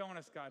on filling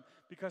us, God,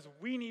 because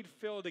we need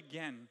filled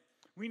again.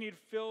 We need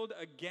filled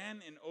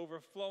again and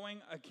overflowing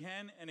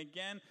again and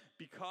again,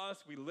 because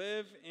we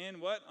live in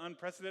what?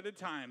 Unprecedented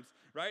times,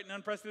 right? In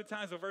unprecedented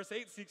times. So verse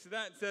 8 speaks to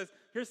that. It says,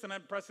 here's some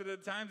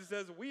unprecedented times. It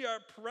says, we are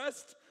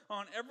pressed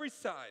on every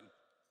side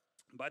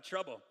by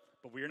trouble,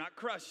 but we are not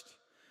crushed.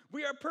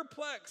 We are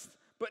perplexed,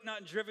 but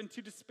not driven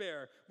to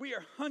despair. We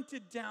are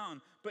hunted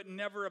down, but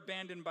never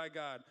abandoned by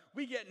God.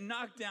 We get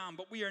knocked down,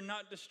 but we are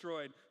not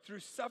destroyed. Through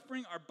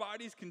suffering, our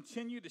bodies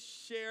continue to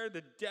share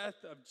the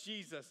death of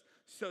Jesus,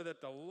 so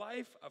that the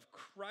life of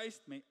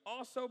Christ may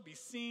also be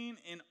seen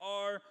in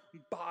our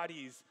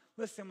bodies.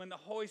 Listen, when the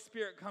Holy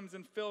Spirit comes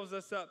and fills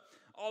us up,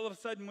 all of a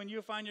sudden when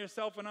you find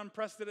yourself in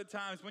unprecedented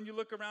times, when you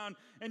look around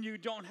and you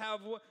don't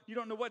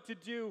know what to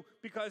do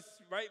because,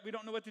 right? We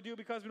don't know what to do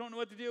because we don't know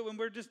what to do, and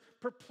we're just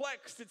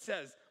perplexed, it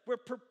says. We're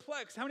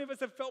perplexed. How many of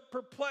us have felt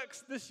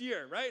perplexed this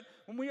year, right?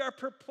 When we are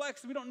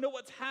perplexed, we don't know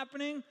what's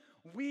happening.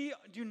 We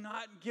do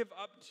not give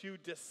up to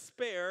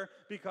despair,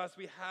 because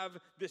we have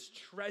this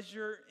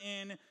treasure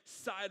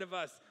inside of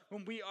us.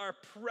 When we are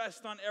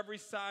pressed on every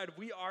side,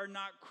 we are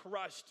not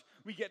crushed.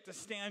 We get to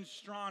stand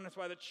strong. That's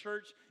why the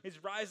church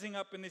is rising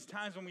up in these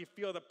times when we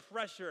feel the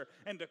pressure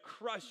and the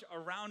crush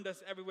around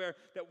us everywhere,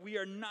 that we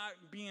are not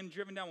being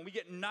driven down. When we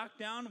get knocked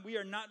down, we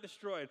are not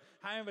destroyed.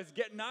 How many of us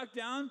get knocked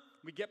down?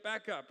 We get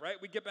back up, right?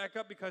 We get back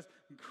up because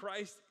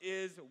Christ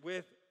is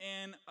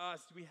within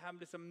us. We have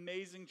this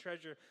amazing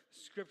treasure.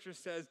 Scripture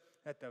says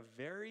that the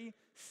very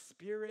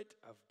Spirit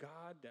of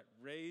God that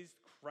raised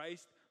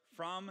Christ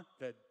from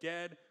the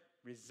dead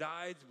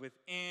resides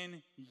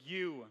within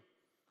you.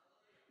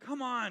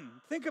 Come on,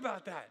 think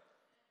about that.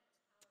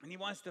 And he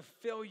wants to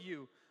fill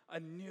you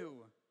anew.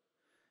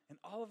 And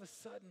all of a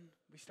sudden,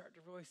 we start to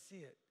really see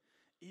it.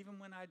 Even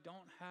when I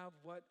don't have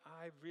what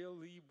I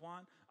really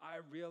want, I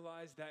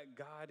realize that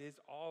God is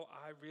all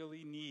I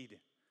really need.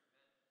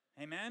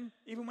 Amen?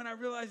 Even when I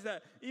realize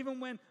that, even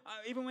when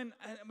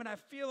I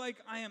feel like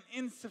I am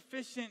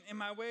insufficient in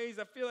my ways,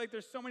 I feel like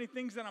there's so many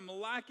things that I'm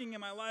lacking in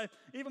my life,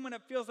 even when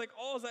it feels like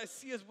all I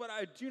see is what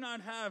I do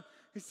not have,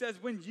 he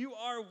says, when you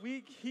are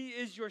weak, he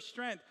is your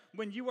strength.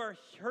 When you are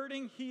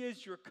hurting, he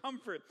is your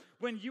comfort.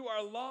 When you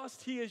are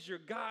lost, he is your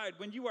guide.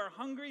 When you are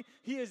hungry,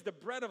 he is the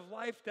bread of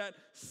life that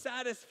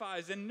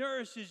satisfies and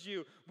nourishes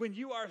you. When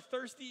you are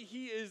thirsty,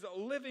 he is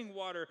living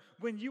water.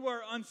 When you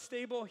are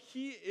unstable,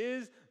 he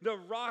is the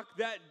rock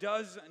that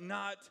does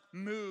not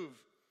move.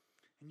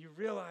 And you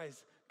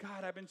realize,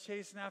 God, I've been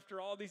chasing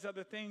after all these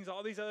other things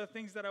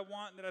that I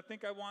want, that I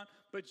think I want,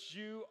 but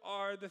you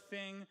are the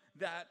thing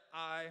that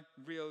I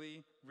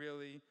really,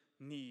 really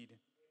need.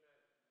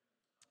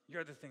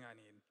 You're the thing I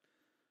need.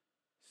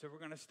 So we're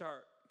going to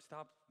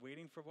stop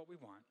waiting for what we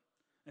want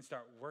and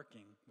start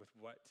working with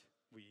what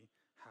we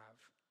have.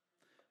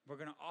 We're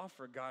going to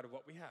offer God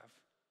what we have.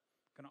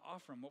 We're going to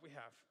offer him what we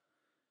have.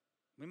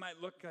 We might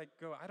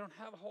go, I don't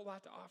have a whole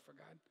lot to offer,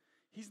 God.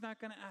 He's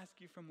not going to ask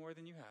you for more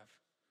than you have.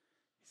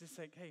 He's just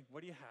like, hey,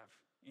 what do you have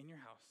in your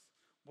house?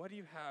 What do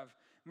you have?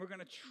 And we're going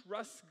to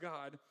trust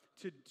God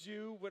to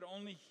do what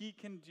only he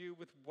can do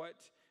with what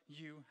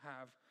you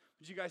have.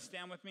 Would you guys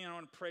stand with me? I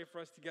want to pray for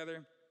us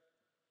together.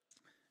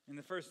 In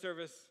the first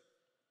service,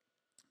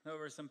 there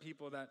were some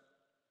people that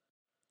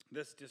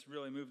this just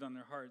really moved on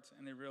their hearts,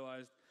 and they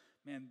realized,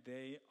 man,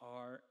 they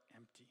are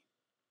empty.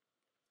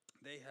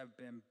 They have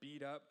been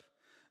beat up.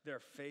 Their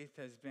faith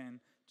has been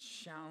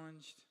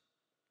challenged.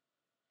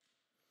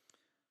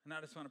 And I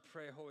just want to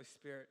pray, Holy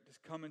Spirit,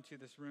 just come into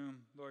this room.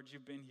 Lord,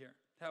 you've been here.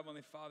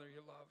 Heavenly Father,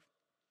 your love.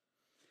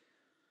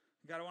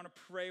 God, I want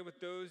to pray with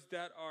those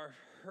that are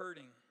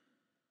hurting.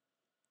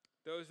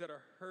 Those that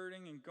are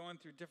hurting and going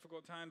through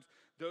difficult times.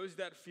 Those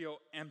that feel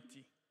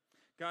empty.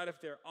 God, if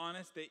they're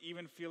honest, they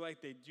even feel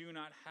like they do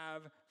not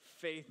have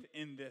faith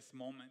in this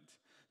moment.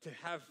 To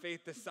have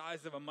faith the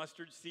size of a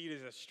mustard seed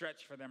is a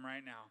stretch for them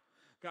right now.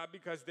 God,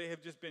 because they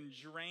have just been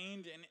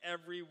drained in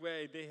every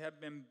way. They have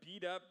been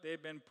beat up.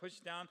 They've been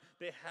pushed down.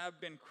 They have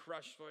been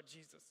crushed, Lord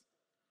Jesus.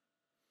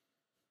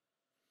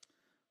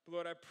 But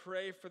Lord, I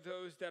pray for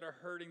those that are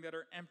hurting, that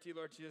are empty,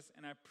 Lord Jesus,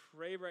 and I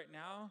pray right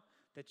now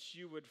that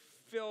you would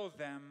fill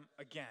them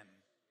again.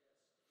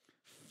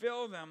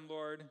 Fill them,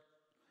 Lord,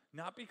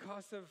 not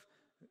because of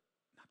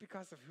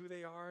who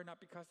they are, not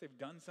because they've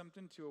done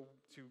something to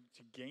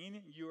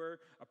gain your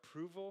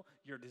approval,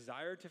 your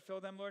desire to fill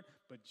them, Lord,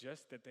 but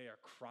just that they are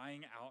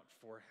crying out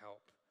for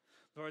help.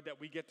 Lord, that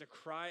we get to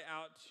cry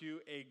out to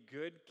a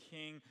good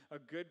king, a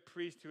good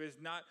priest who's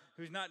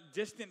not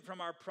distant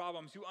from our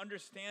problems, who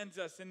understands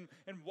us and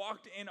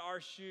walked in our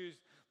shoes.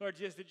 Lord,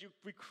 just that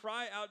we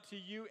cry out to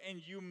you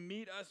and you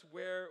meet us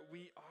where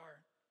we are.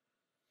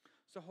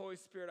 So Holy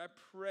Spirit, I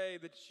pray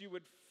that you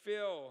would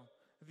fill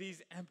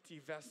these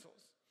empty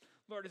vessels.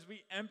 Lord, as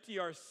we empty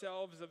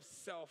ourselves of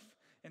self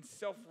and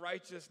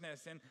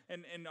self-righteousness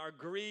and our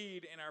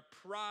greed and our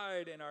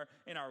pride and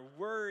our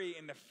worry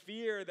and the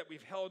fear that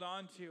we've held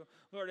on to,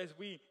 Lord, as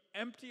we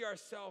empty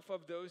ourselves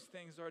of those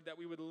things, Lord, that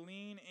we would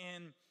lean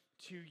in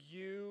to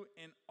you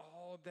and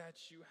all that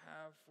you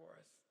have for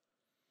us.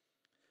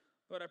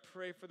 Lord, I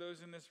pray for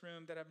those in this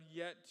room that have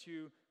yet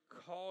to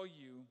call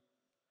you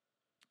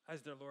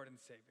as their Lord and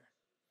Savior.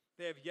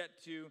 They have yet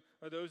to,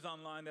 or those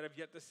online that have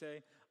yet to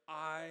say,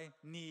 I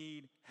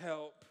need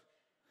help.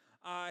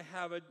 I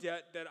have a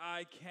debt that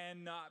I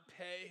cannot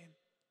pay.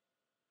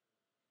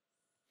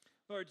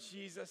 Lord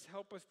Jesus,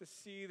 help us to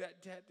see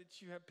that debt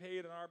that you have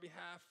paid on our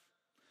behalf.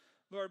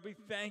 Lord, we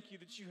thank you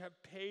that you have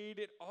paid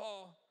it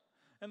all.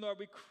 And Lord,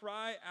 we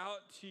cry out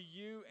to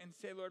you and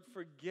say, Lord,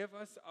 forgive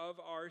us of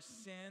our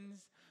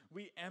sins.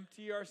 We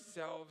empty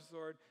ourselves,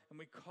 Lord, and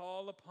we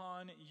call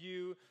upon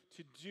you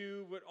to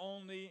do what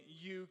only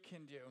you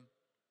can do.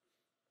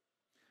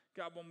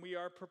 God, when we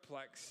are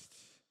perplexed,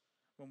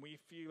 when we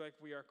feel like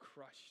we are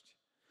crushed,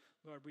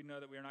 Lord, we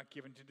know that we are not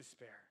given to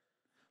despair.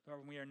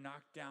 Lord, when we are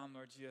knocked down,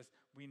 Lord Jesus,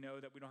 we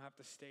know that we don't have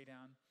to stay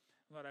down.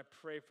 Lord, I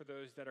pray for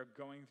those that are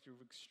going through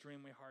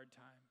extremely hard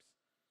times,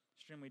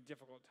 extremely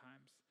difficult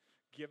times.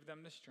 Give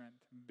them the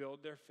strength,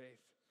 build their faith.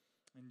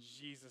 In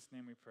Jesus'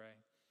 name we pray.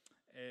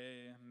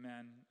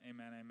 Amen,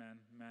 amen, amen,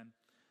 amen.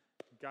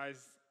 Guys,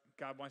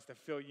 God wants to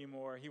fill you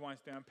more. He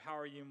wants to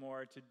empower you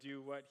more to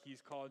do what he's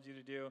called you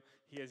to do.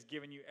 He has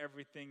given you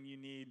everything you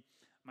need.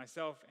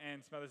 Myself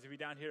and some others will be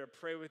down here to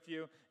pray with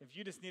you. If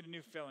you just need a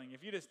new filling,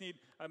 if you just need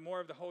more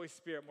of the Holy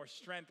Spirit, more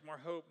strength, more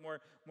hope,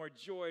 more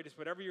joy, just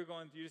whatever you're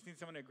going through, you just need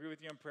someone to agree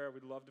with you in prayer,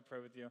 we'd love to pray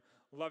with you.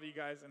 Love you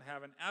guys and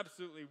have an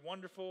absolutely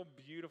wonderful,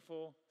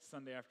 beautiful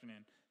Sunday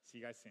afternoon. See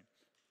you guys soon.